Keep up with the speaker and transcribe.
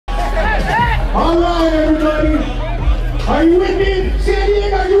All right, everybody. Are you with me? San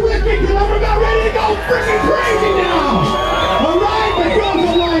Diego, are you with me? Because I'm about ready to go freaking crazy now. All right, my girls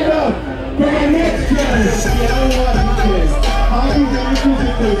are lined up for my next challenge. Seattle, Washington. Hobbies and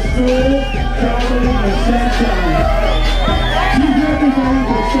interests include school, traveling, and sunshine. She's representing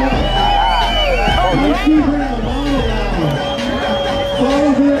herself. I see her in the model lounge.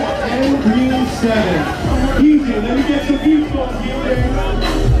 Follow her at Green 7. Easy, let me get some people on here.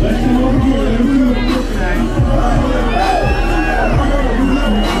 Let's come over here. Let me see what we're looking at.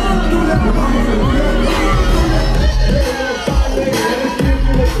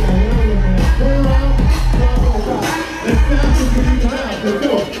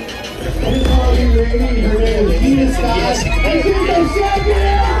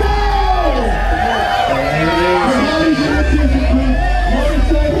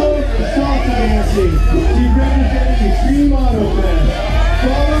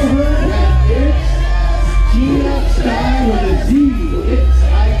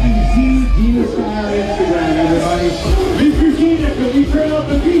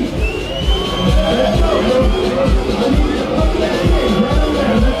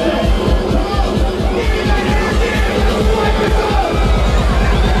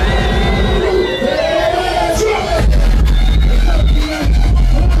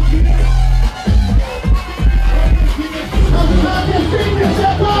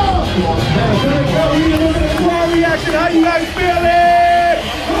 How you guys feeling?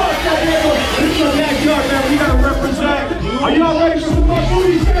 Come on, San Diego. This is your backyard, man. We gotta represent. Are y'all ready for some more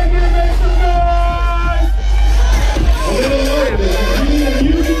booty shaking? Make some noise. A little later. You need a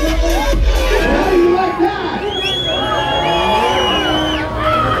music level? How do you like that?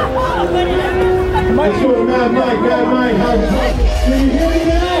 Let's go to Mad Mike. Mad Mike, how's it? Can you hear me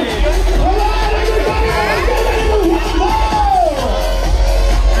now? All right, everybody. Whoa!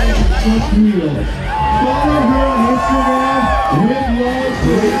 Follow her on Instagram with love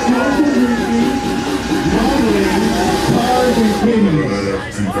for social media, modeling, cars, and kitties.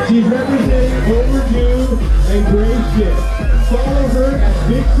 She's representing overdue and great shit. Follow her at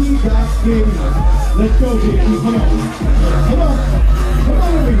Dixie.Kitty. Let's go, Dixie. Come on. Come on. Come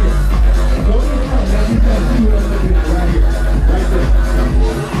on over here. Go to the front. Let me see what I'm looking at right here. Right there.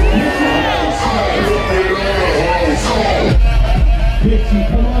 Dixie,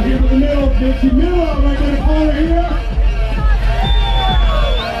 come on here to the middle. Dixie, middle. Right in the corner here.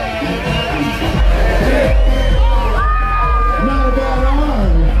 Not a bad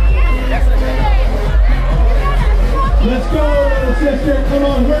arm. Let's go, little sister. Come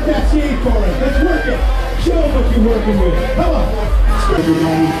on, work that seat for us. Let's work it. Show them what you're working with. Come on.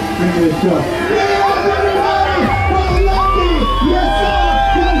 Everybody, bring this show. Yeah, everybody. Well, lucky. Yes, sir.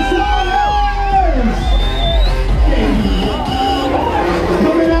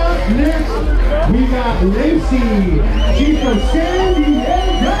 Coming up next, we got Lacey. She's from San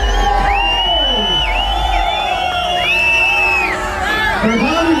Diego. Her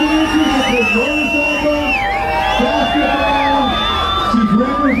hobbies and interests include motorcycle, basketball. She's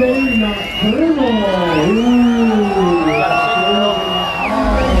representing Nocturnal. Ooh.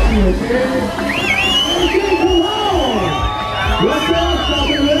 Okay, come on. Let's go. Stop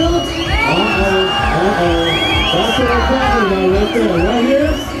in the middle. That's what I'm talking about right there. Right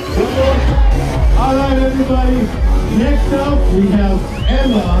here. All right, everybody. Next up, we have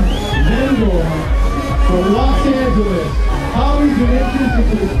Emma Vendor from Los Angeles. Hobbies and interests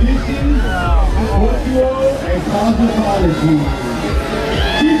include fishing, virtual, and cosmetology.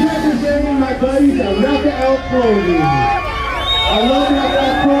 She's representing my buddies at Raka L Clothing. I love Raka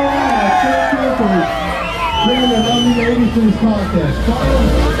L Clothing. I thank you for bringing the lovely ladies to this contest.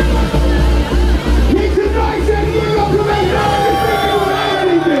 Keep the nice San Diego, come back down and figure out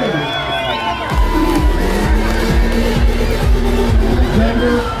anything.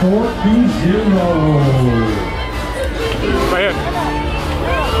 Number 420. Right here.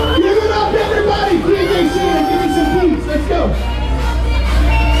 Give it up, everybody! PJC, give me some beats. Let's go.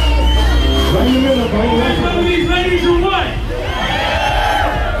 Right in the middle, buddy. Some of these ladies are what?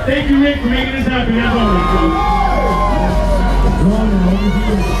 Thank you, Rick, for making this happen. As always,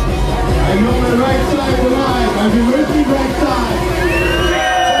 I know my right side is alive. I've been with me right side.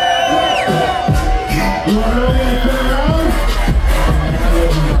 You want to really turn around?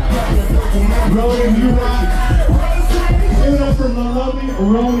 Ronan, you rock. Give it up for the lovely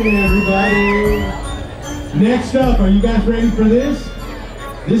Ronan, everybody. Next up, are you guys ready for this?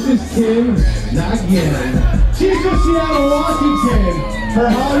 This is Kim, not again. She's from Seattle, Washington. Her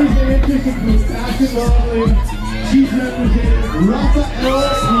hobbies and interests include fashion modeling. She's representing Raka L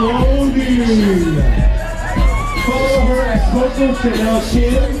Clothing. Follow her at Coco Chanel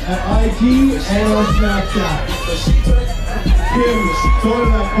Kim at IG and on Snapchat. Kim, go to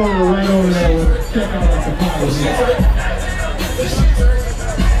that corner right over there. Check out the photos.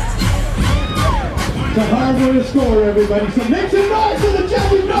 It's a hard one to score, everybody. So make some noise so the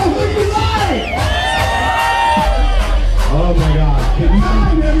judges know who you like. Oh my God! Can you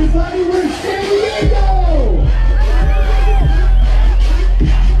find everybody? We're in San Diego.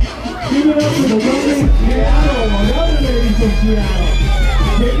 Give it up for the women in Seattle, another lady from Seattle.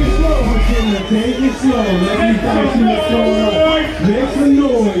 Take it slow, Virginia, take it slow. Let me guys see what's going on. Make some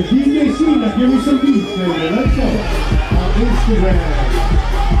noise. DJ Sheena, give me some beats, baby. Let's go. On Instagram.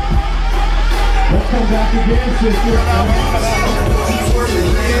 Let's come back again, sister.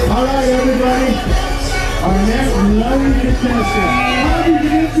 All right, everybody. Our next lovely contestant. How do you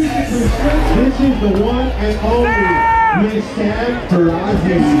introduce this? This is the one and only Miss Sam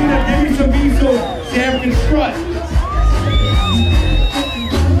Tarazi. Give me some beats so Sam can strut.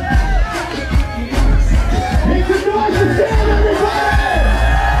 Make some noise for Sam, everybody!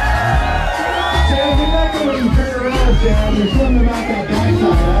 Sam, you're not going to turn around, Sam. There's something about that backside.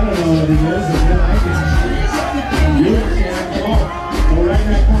 I don't know what it is, but then I can do it, Sam. Come on. Go right in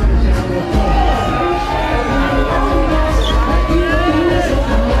that corner, Sam. Let's go.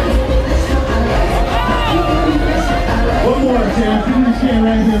 One more, Sam. Can you stand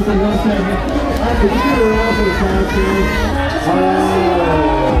right here for 1 second? I can sit around for the time, Sam.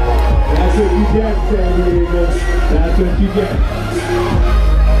 That's what you get, San Diego. That's what you get.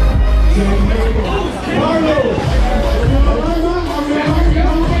 San Diego. Carlos!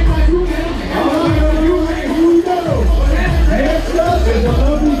 Next up is the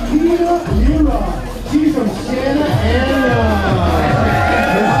lovely Tina Mira. She's from Santa Ana.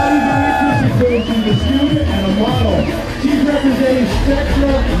 Her hobbies and interests include she's a student and a model. She's representing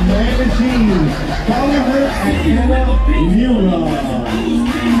Spectra Magazine. Follow her at Tina Mira.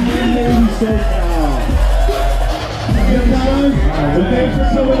 So proud. Good time? Well, thanks for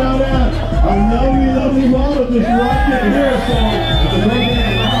coming out at our lovely model just rocked it here. So,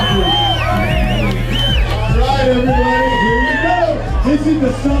 alright, everybody, here we go. This is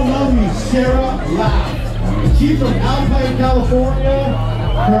the so lovely Sarah Lau. She's from Alpine, California.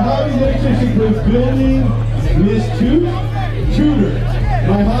 Her hobbies and interests include building, Miss Tudor,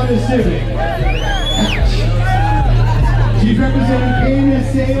 my Honda Civic. She's representing Canadian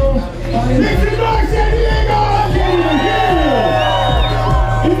sales. Make some noise, San Diego! I can't even hear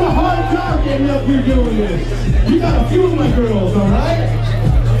you! It's a hard time getting up here doing this. You got a few of my girls, alright?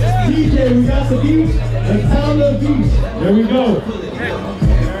 DJ, we got the beats. Let's pound the beats. There we go.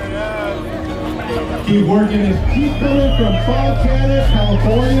 Keep working this. She's coming from Fontana,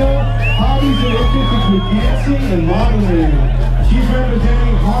 California. Hobbies and interests include dancing and modeling. She's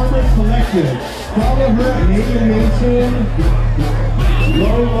representing Harbor Collective. Follow her at Megan Mason.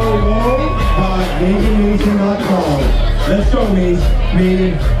 NaganMason.com. Let's go,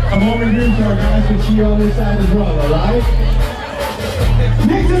 Megan. Come over here so our guys can see you on this side as well, alright?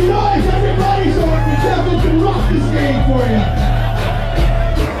 Make some noise, everybody, so our contestants can rock the stage for you.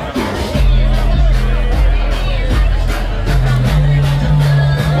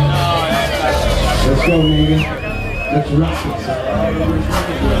 Let's go, Megan. Let's rock it.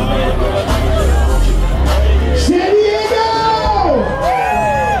 San Diego!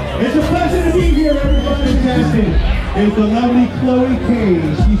 It's a pleasure to be here, everybody. Fantastic. It's the lovely Chloe Kay.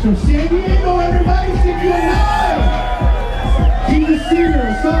 She's from San Diego, everybody. 619. She's a singer, a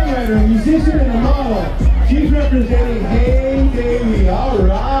songwriter, a musician, and a model. She's representing Hey Baby. All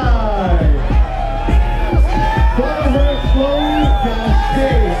right. Follow her at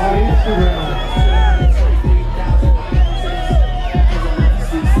Chloe-Kay on Instagram.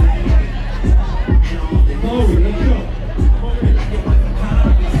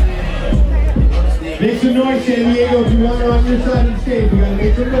 Make some noise, San Diego. If you want her on your side of the stage, we gotta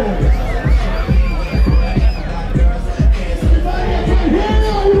make some noise. Everybody up right here,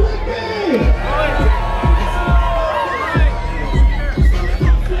 are you with me?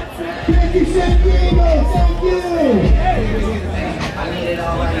 Thank you, San Diego. Thank you. I need it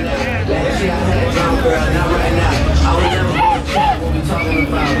all right now. She got that drum, girl, not right now. I would never go to chat what we talking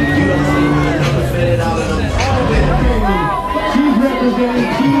about. You don't see me, I never fit it out of them. She's representing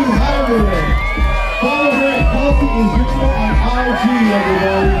Team Highway. Follow her at Kelsey Izuma on IG,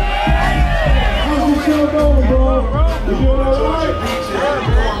 everybody. How's the show going, bro? You doing alright?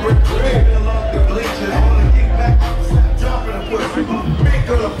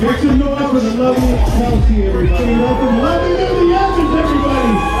 Make some noise for the lovely Kelsey, everybody. Welcome, lovely EAFers,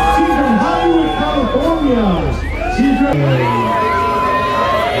 everybody. She's from Hollywood, California. She's representing.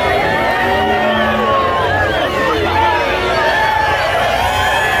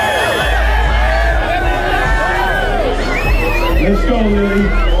 Let's go, Lily.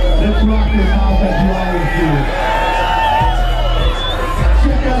 Let's rock this house as you always do.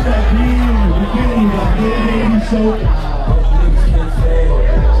 Check out that green bikini by Baby Soap.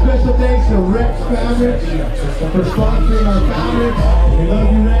 Special thanks to Rex Fabrics for sponsoring our fabrics. We love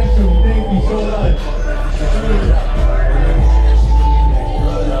you, Rex, and thank you so much.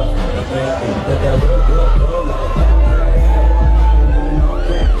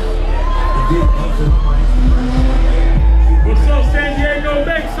 What's up, San Diego?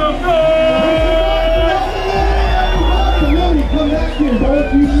 Make some noise! Lily, come back here.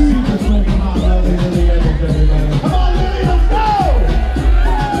 Don't you super smoking hot, Lily, everybody. Come on, Lily, let's go!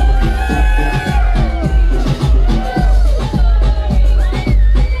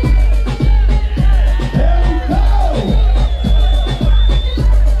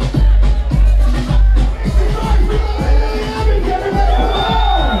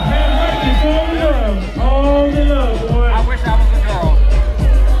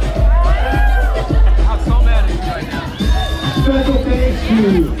 Special thanks to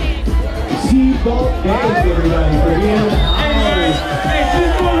Seatbelt Bank, everybody, for being in the house. Hey,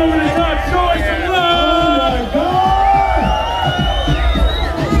 just going over the top, show us some love! Oh my God!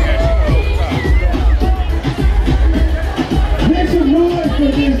 Make some noise for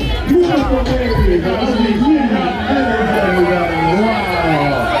this beautiful baby. Wow.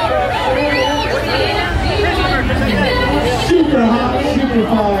 Super hot, super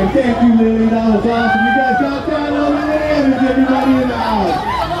fine. Thank you, Lily. That was awesome. You guys got that over there? Everybody in the house.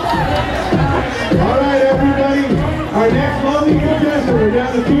 All right, everybody. Our next lovely contestant, we're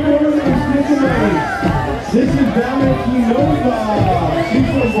down to 2 more minutes. This is Valentinova. She's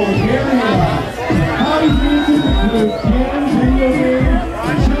from Bulgaria. Howdy's music with Jan, video game,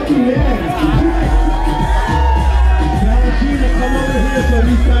 Chucky Head. Valentina, come over here so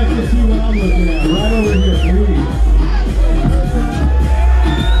these guys can see what I'm looking at. Right over here, please.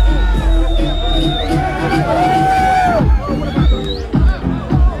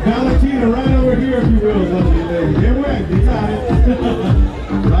 Valentina, right over here if you will, lovely lady. They went, they got it.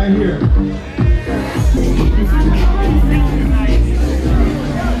 Right here.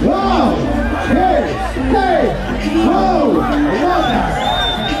 Wow! Hey! Hey! Whoa! I love that!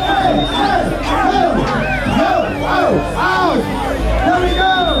 Hey! Hey! Oh! No! Oh! Ouch! Here we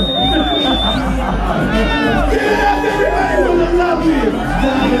go! Give it up, everybody, for the lovely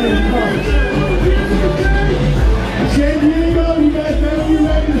San Diego, you guys better be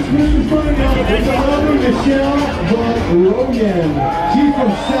ready to spin this money up. It's a lovely Michelle Rogan. She's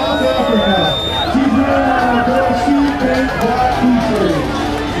from South Africa. She's wearing a girl suit and black t-shirt.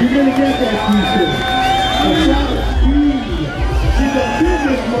 You're gonna get that t-shirt. Shout Speed. She's a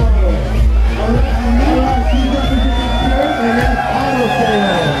business model. Alright, she's representing shirt and that's auto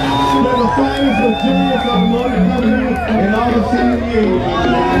sales. They're the finest, luxurious automotive company in all of San Diego.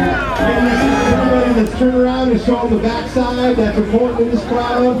 Everybody, let's turn around and show them the backside. That's important in this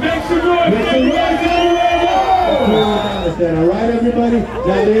crowd. Make some noise! Make some noise, everybody! Alright, everybody?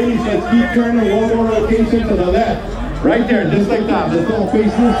 Now, ladies, let's keep turning one more rotation to the left. Right there, just like that. Let's all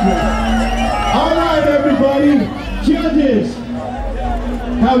face this way. Alright, everybody. Judges,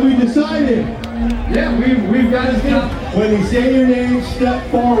 have we decided? Yeah, we've got it down. When they say your name, step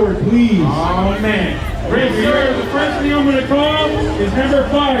forward, please. Oh, man. Right here, the first thing I'm going to call is number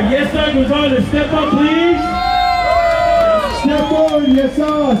 5. Yes, I was on to step up, please. Step forward, yes,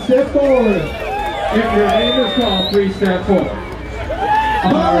 sir. Step forward. If your name is called, please step forward.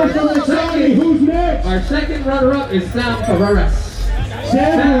 Who's next? Our second runner-up is Sam Tavares.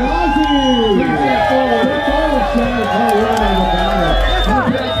 Sam Ozzy. Please step forward. Step forward, Sam. All right.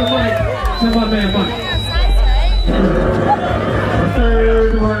 Pass the mic to my man Mike.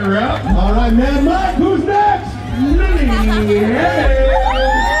 Third runner-up. All right, man Mike, who's next? Lily Evans,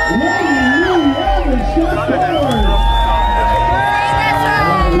 step forward.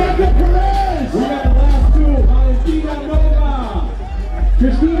 Rebecca Perez. We got the last two. Valentina Nova.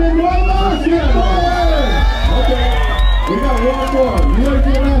 Christina Nova, step forward. Okay, we got one more. You ready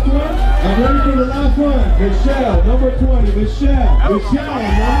for the last one? I'm ready for the last one. Michelle, number 20. Michelle, number 20.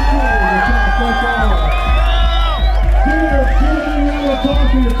 Michelle, step forward. Give it a round of applause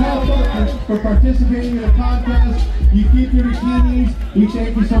for your top buckers for participating in the contest. You keep your bikinis. We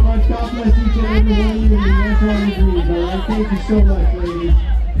thank you so much. God bless each and every one of you and the answer on your dreams. Alright, thank you so much, ladies.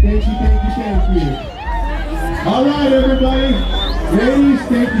 Thank you, thank you, thank you. Alright, everybody. Ladies,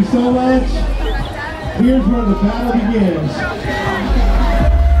 thank you so much. Here's where the battle begins.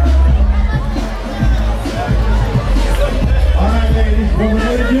 Alright, ladies, what we're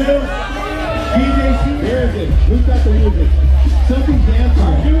going to do, DJ, here is it. Who's got the music? Something dancer.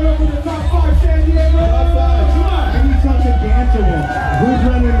 Give it up for the top 5, San Diego. Top 5. Come on. I need something dancer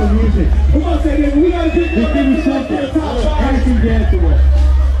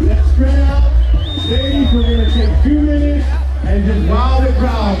wow the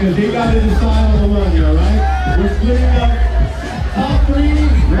crowd, because they got to decide on the money, all right? We're splitting up top 3,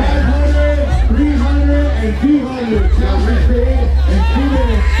 500, 300, and 200. Challenge paid in 2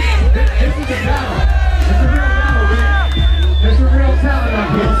 minutes. This is a battle. It's a real battle, man. There's a real talent up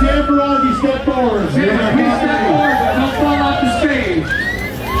here. San Ferrari, step forward. Please step forward, but don't fall off the stage.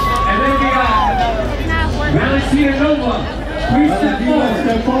 And then we got Valentina Nova. Please step forward.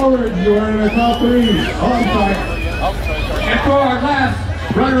 Step forward. You are in the top 3. Oh, I'm sorry. And for our last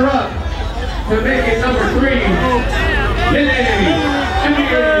runner-up, to make it number 3, Lily.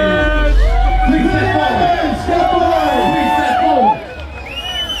 Please step forward. Step forward. Please step forward.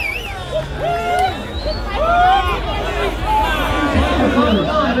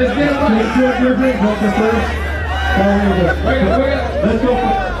 Let's get it right. Let's go for first. Let's go.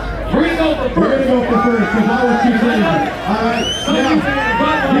 We're gonna go for We're first. gonna go for first because I was too crazy. Alright, now,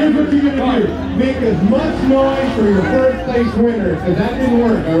 here's what you're gonna do. Make as much noise for your first place winner, because that didn't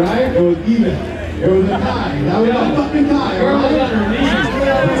work, alright? It was even. It was a tie. That was a fucking tie, alright?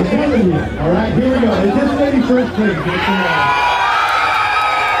 I'm telling you. Alright, here we go. Is this lady first place?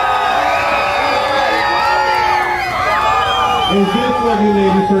 Is this lovely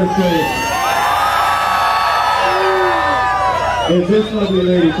lady first place? Is this lovely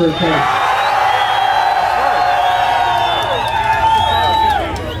lady first place?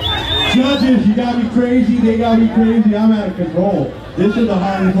 Judges, you got me crazy, they got me crazy, I'm out of control. This is the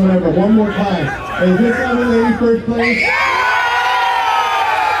hardest one ever. One more time. Is this lovely lady first place?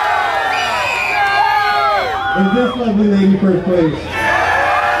 Is this lovely lady first place?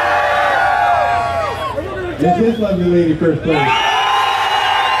 Is this lovely lady first place?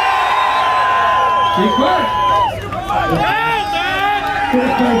 She's first.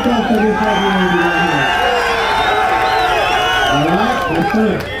 First place up to this lovely lady right here. Alright, that's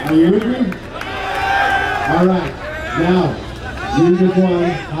it. Are you with me? Alright, now, you just won.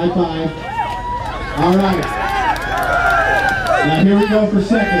 High five. Alright. Now here we go for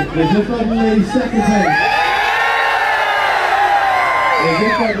second. Is this lovely lady second place? Is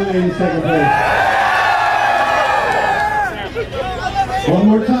this lovely lady second place? One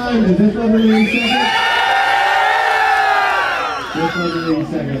more time. Is this lovely lady second? This lovely lady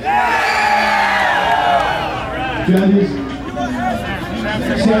second. Judges,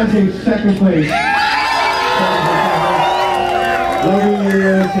 Sam takes second place. Lovely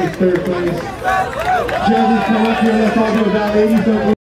lady takes third place. Judges, come up here. Let's all go down. Ladies, don't